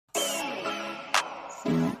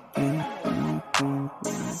Flow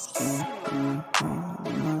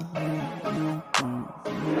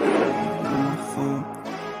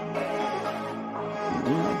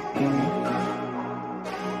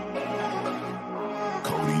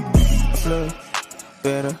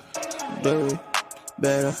better, do it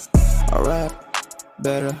better. I rap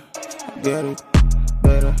better, I get it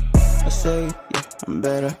better. I say it, yeah, I'm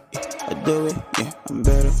better. Yeah, I do it, yeah, I'm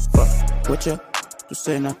better. Fuck what you to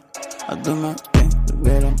say now. I do my thing, the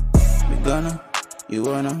better. You gonna, you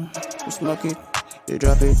wanna, you smoke it, you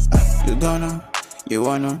drop it. You gonna, you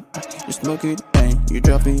wanna, you smoke it, and you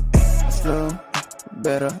drop it. Flow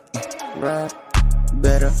better, rap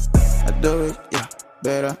better. I do it, yeah,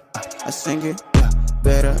 better. I sing it, yeah,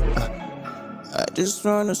 better. I just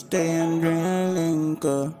wanna stay and drink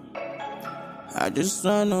liquor. I just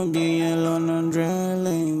wanna be alone and drink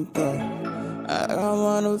liquor. I don't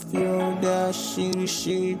wanna feel that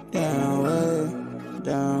shit down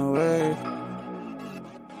way.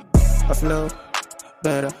 I flow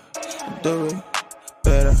better, I do it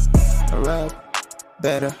better. I rap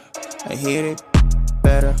better, I hit it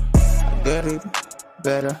better. I get it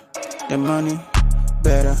better. The money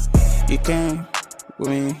better. You came with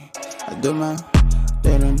me, I do my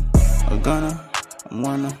thing. I'm gonna, I'm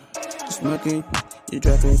wanna, you smoke it, you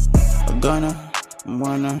drop it. I'm gonna, I'm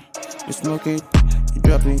wanna, you smoke it, you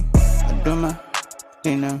drop it. I do my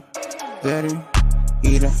thing now, very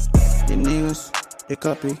eater. The niggas, they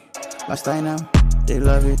copy my style now, they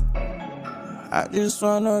love it. I just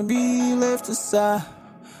wanna be left aside.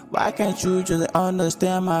 Why can't you just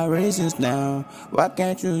understand my reasons now? Why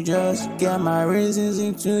can't you just get my reasons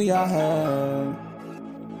into your head?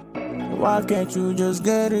 Why can't you just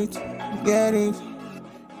get it?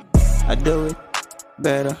 I do it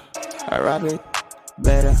better, I rap it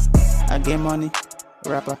better. I get money,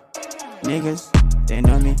 rapper. Niggas, they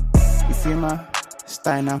know me. You feel my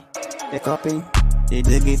style now? They copy, they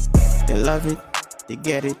dig it, they love it, they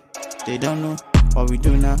get it. They don't know what we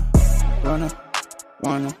do now.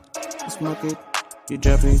 Wanna, you smoke it, you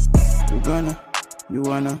drop it. You gonna, you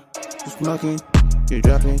wanna, you smoke it, you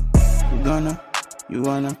drop it. You gonna, you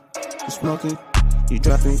wanna, you smoke it, you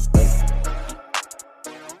drop it.